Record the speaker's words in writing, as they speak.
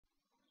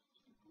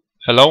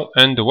Hello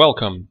and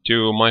welcome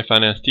to My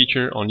Finance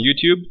Teacher on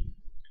YouTube.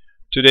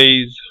 Today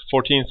is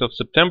 14th of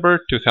September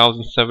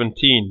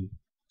 2017,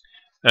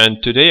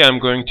 and today I'm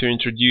going to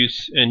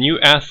introduce a new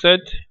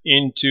asset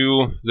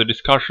into the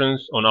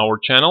discussions on our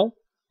channel,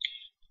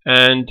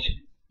 and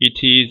it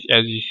is,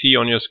 as you see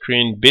on your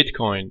screen,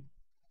 Bitcoin.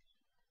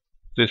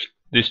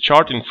 This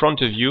chart in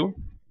front of you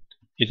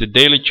is a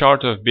daily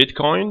chart of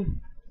Bitcoin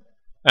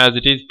as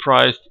it is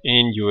priced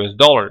in US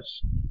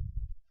dollars.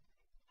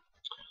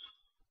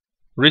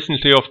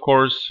 Recently, of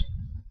course,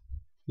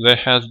 there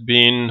has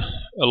been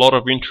a lot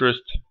of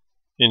interest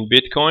in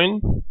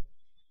Bitcoin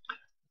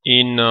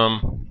in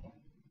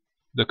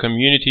the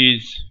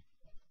communities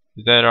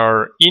that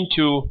are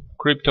into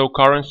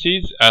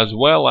cryptocurrencies, as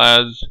well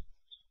as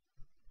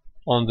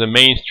on the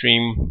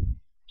mainstream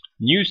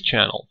news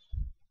channels.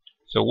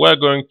 So we're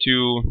going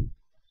to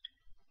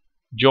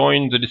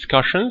join the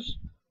discussions,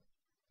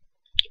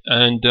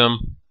 and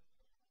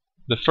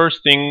the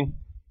first thing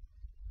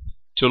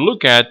to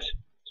look at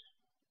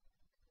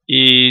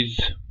is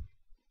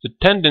the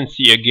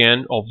tendency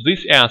again of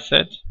this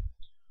asset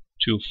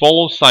to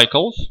follow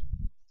cycles,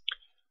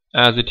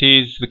 as it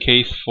is the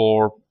case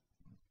for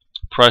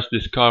price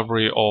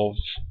discovery of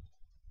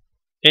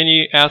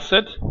any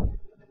asset.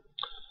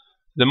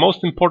 The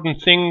most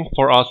important thing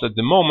for us at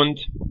the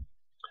moment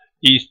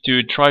is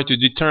to try to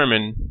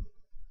determine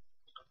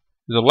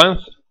the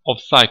length of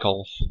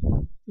cycles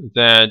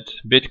that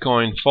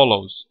Bitcoin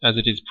follows as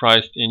it is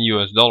priced in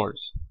US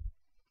dollars.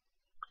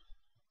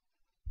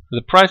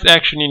 The price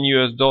action in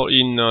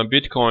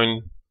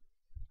Bitcoin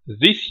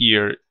this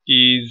year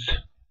is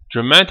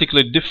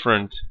dramatically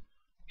different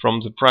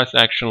from the price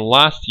action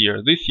last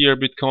year. This year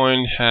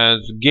Bitcoin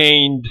has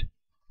gained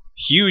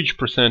huge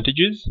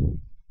percentages.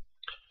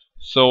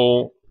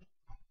 So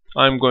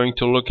I'm going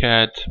to look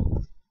at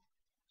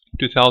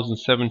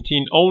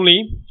 2017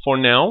 only for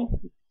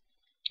now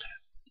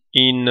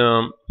in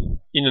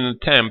an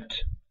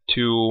attempt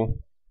to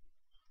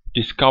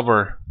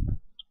discover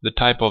the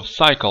type of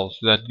cycles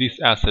that this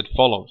asset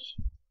follows.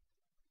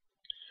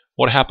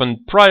 What happened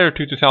prior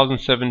to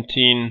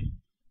 2017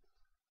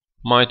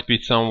 might be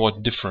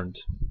somewhat different.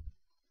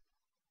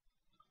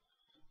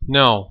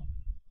 Now,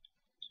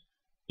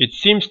 it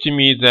seems to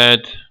me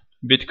that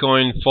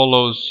Bitcoin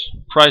follows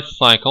price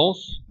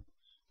cycles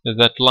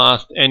that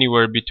last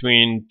anywhere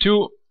between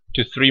 2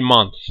 to 3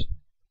 months.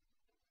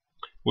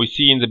 We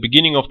see in the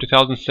beginning of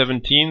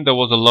 2017 there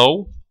was a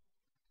low,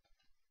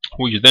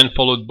 which then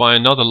followed by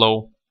another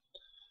low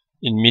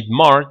in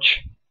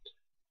mid-March,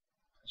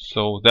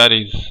 so that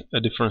is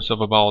a difference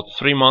of about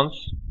 3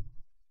 months,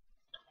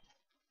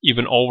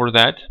 even over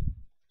that.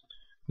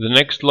 The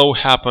next low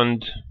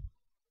happened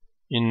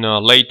in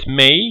late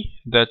May.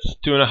 That's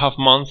 2.5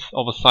 months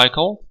of a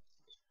cycle.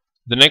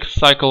 The next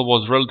cycle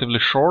was relatively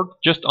short,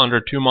 just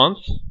under 2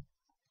 months,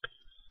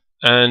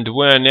 and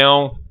we're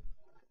now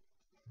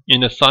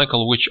in a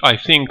cycle which I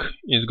think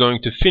is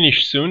going to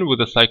finish soon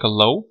with a cycle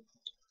low,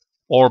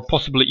 or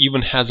possibly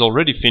even has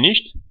already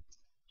finished,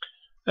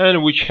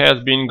 and which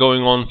has been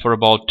going on for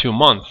about 2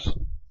 months.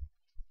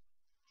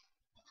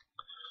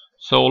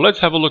 So let's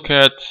have a look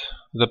at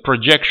the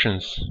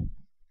projections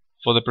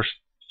for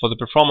the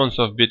performance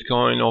of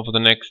Bitcoin over the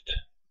next,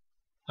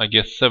 I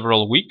guess,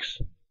 several weeks.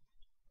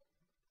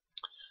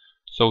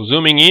 So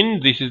zooming in,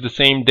 this is the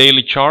same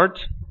daily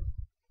chart,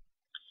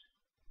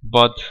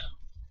 but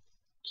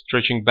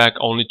stretching back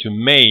only to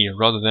May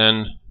rather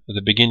than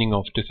the beginning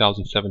of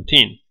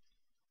 2017.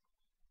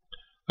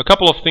 A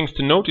couple of things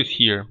to notice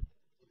here.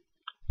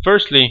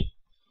 Firstly,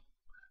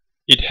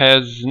 it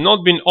has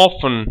not been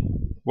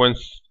often when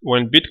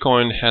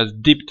Bitcoin has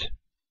dipped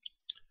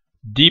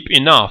deep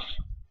enough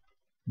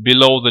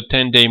below the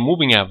 10-day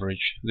moving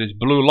average. This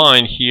blue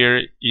line here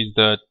is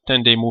the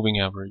 10-day moving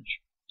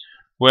average.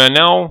 We are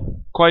now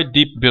quite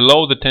deep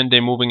below the 10-day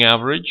moving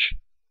average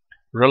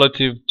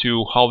relative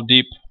to how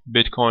deep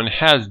Bitcoin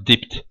has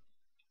dipped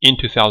in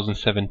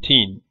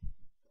 2017.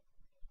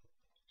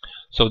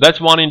 So that's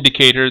one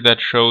indicator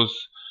that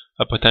shows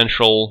a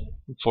potential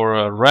for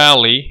a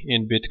rally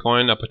in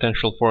Bitcoin, a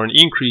potential for an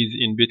increase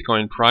in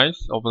Bitcoin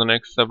price over the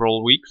next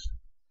several weeks.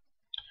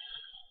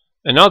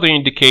 Another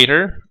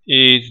indicator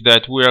is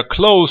that we are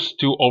close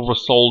to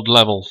oversold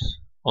levels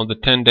on the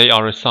 10-day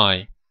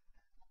RSI.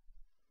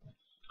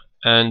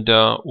 And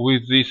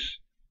with this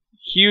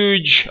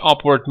huge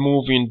upward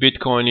move in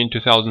Bitcoin in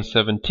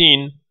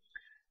 2017,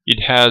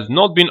 it has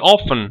not been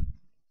often,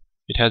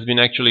 it has been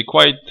actually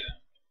quite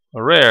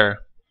rare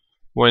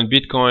when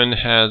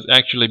Bitcoin has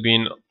actually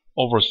been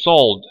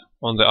oversold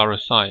on the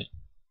RSI.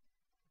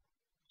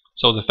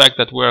 So the fact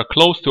that we are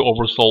close to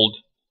oversold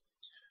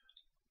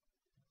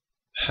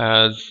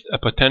has a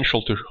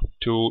potential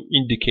to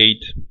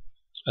indicate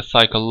a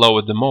cycle low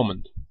at the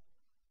moment.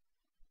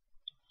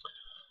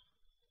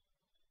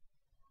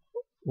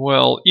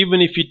 Well,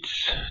 even if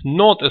it's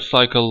not a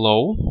cycle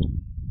low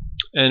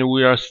and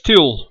we are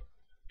still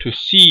to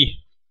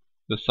see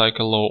the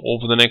cycle low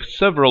over the next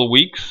several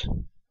weeks,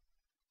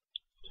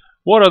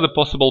 what are the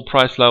possible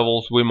price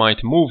levels we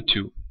might move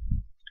to?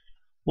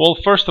 Well,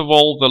 first of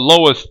all, the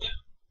lowest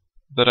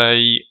that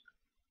I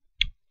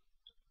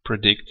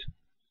predict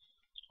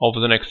over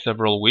the next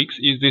several weeks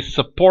is this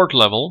support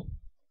level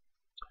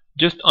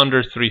just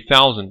under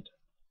 3,000,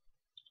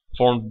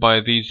 formed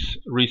by these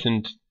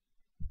recent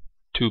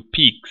two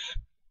peaks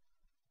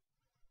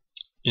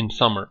in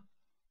summer.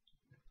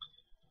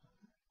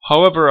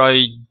 However,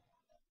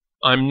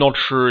 I'm not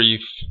sure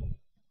if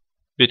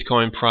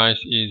Bitcoin price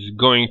is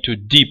going to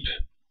dip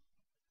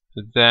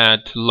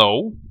that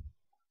low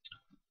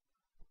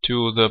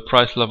to the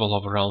price level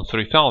of around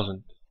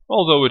 3,000,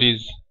 although it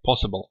is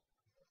possible.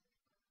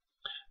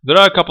 There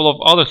are a couple of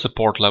other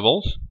support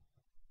levels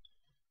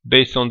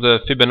based on the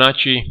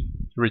Fibonacci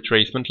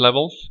retracement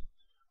levels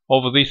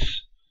over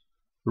this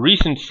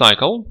recent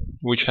cycle,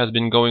 which has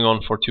been going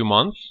on for 2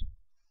 months.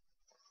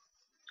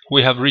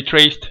 We have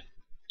retraced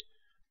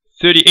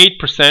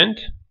 38%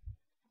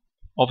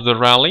 of the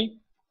rally,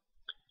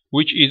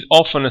 which is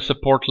often a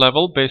support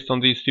level based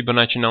on these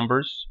Fibonacci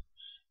numbers.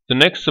 The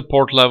next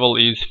support level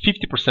is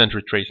 50%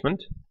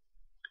 retracement,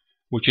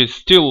 which is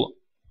still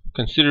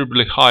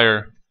considerably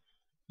higher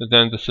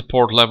than the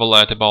support level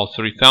at about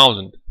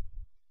 3,000.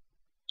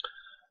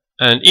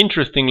 And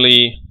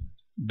interestingly,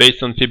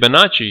 based on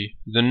Fibonacci,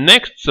 the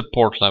next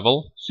support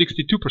level,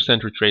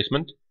 62%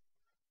 retracement,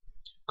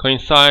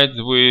 coincides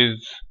with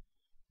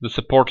the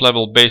support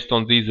level based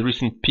on these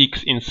recent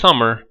peaks in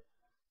summer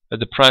at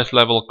the price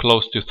level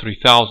close to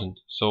 3,000.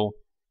 So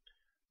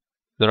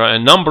there are a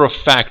number of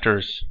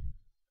factors,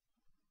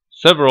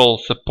 several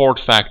support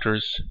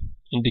factors,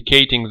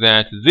 indicating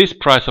that this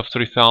price of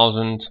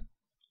 3,000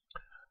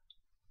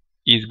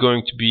 is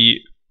going to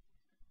be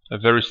a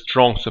very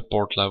strong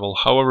support level.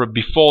 However,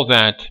 before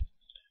that,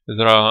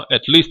 there are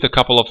at least a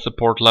couple of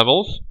support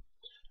levels,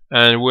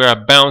 and we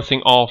are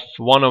bouncing off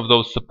one of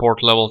those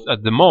support levels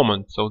at the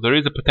moment. So there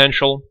is a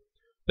potential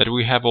that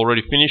we have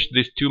already finished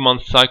this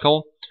 2-month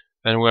cycle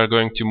and we are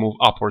going to move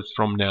upwards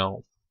from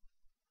now.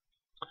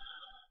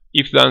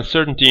 If the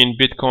uncertainty in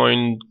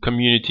Bitcoin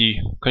community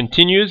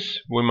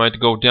continues, we might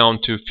go down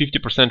to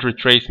 50%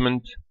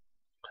 retracement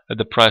at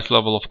the price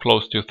level of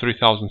close to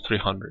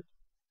 3,300.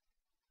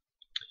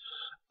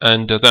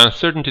 And the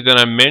uncertainty that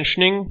I'm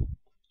mentioning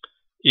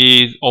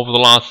is over the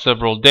last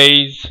several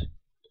days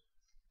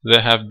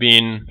there have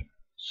been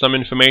some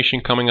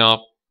information coming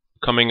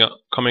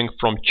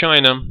from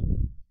China,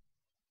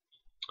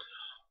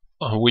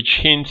 which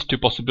hints to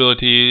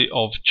possibility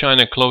of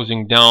China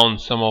closing down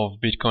some of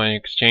Bitcoin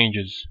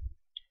exchanges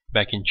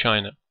back in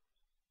China.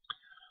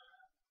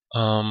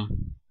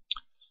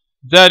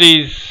 That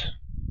is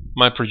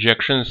my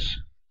projections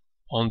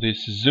on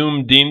this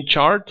zoomed in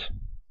chart.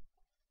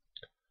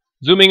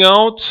 Zooming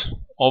out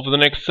over the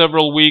next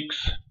several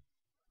weeks,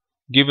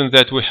 given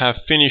that we have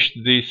finished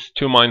this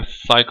 2-month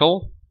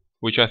cycle,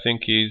 which I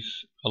think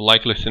is a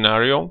likely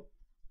scenario,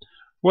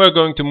 we're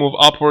going to move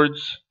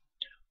upwards.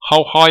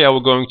 How high are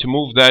we going to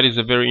move? That is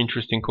a very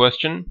interesting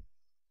question.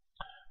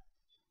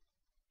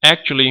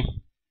 Actually,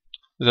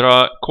 there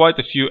are quite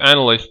a few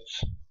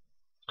analysts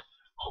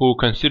who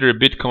consider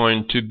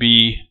Bitcoin to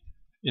be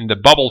in the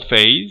bubble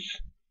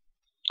phase,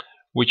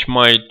 which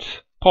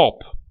might pop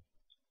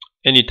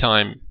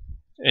anytime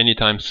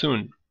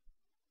soon.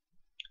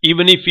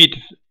 Even if it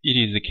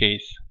is the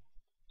case,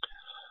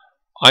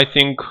 I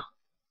think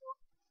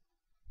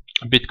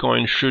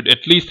Bitcoin should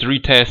at least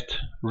retest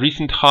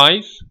recent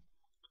highs,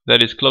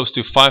 that is close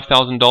to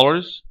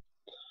 $5,000,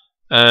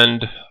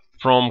 and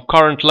from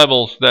current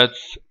levels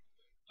that's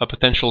a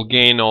potential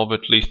gain of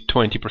at least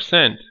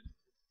 20%.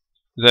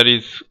 That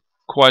is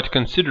quite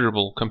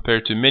considerable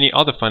compared to many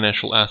other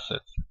financial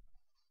assets.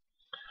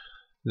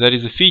 That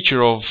is a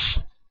feature of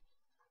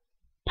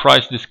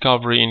price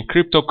discovery in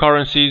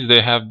cryptocurrencies.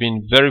 They have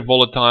been very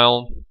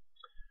volatile.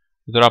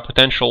 There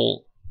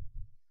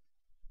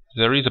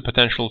is a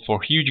potential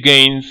for huge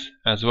gains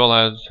as well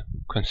as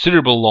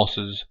considerable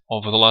losses.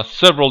 Over the last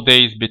several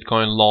days,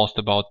 Bitcoin lost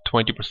about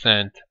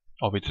 20%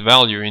 of its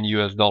value in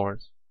US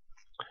dollars.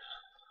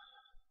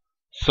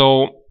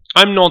 So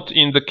I'm not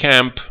in the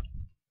camp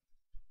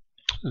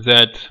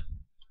that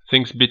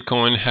thinks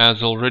Bitcoin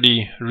has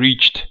already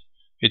reached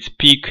its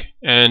peak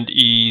and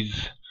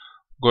is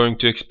going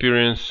to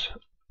experience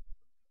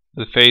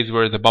the phase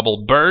where the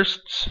bubble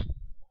bursts.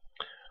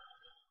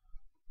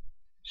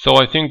 So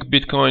I think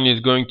Bitcoin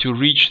is going to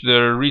reach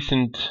the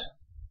recent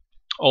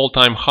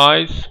all-time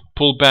highs,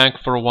 pull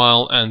back for a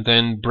while, and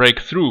then break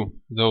through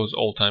those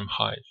all-time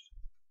highs.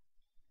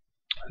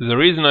 The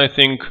reason I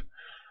think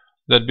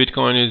that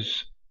Bitcoin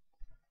is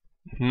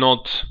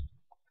not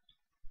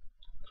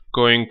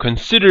going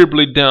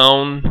considerably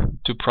down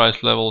to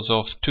price levels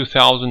of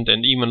 2,000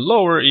 and even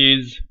lower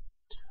is,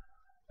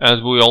 as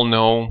we all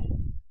know,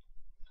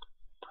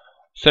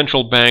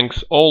 central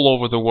banks all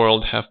over the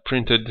world have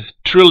printed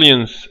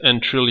trillions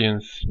and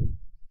trillions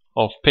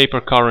of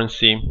paper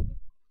currency,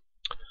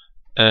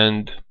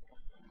 and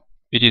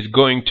it is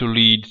going to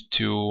lead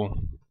to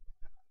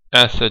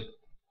asset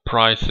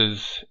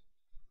prices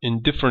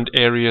in different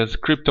areas,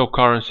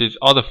 cryptocurrencies,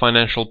 other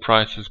financial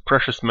prices,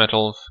 precious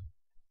metals,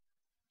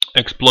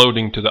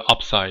 exploding to the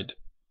upside.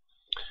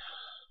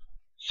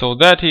 So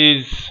that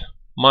is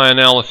my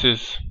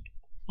analysis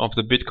of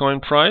the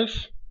Bitcoin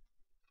price.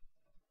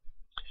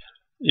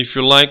 If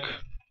you like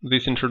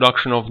this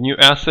introduction of new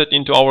asset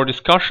into our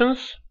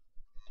discussions,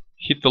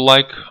 hit the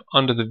like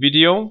under the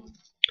video,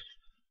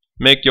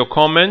 make your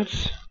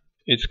comments.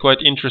 It's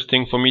quite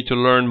interesting for me to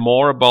learn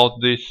more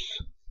about this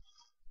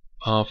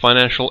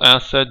financial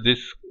asset,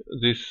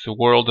 this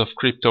world of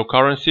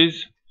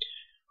cryptocurrencies,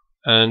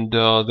 and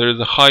there is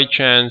a high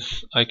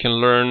chance I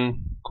can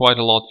learn quite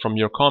a lot from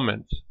your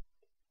comments.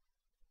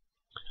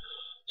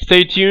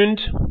 Stay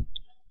tuned,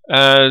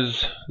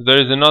 as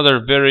there is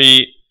another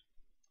very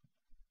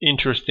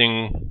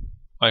interesting,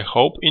 I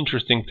hope,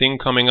 interesting thing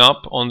coming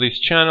up on this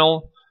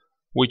channel,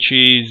 which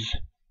is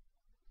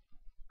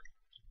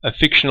a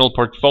fictional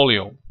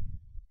portfolio.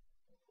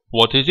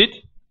 What is it?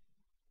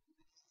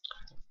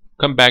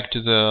 Come back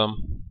to the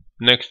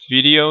next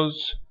videos,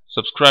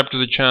 subscribe to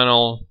the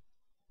channel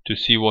to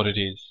see what it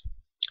is.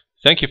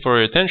 Thank you for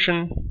your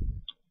attention.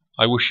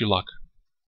 I wish you luck.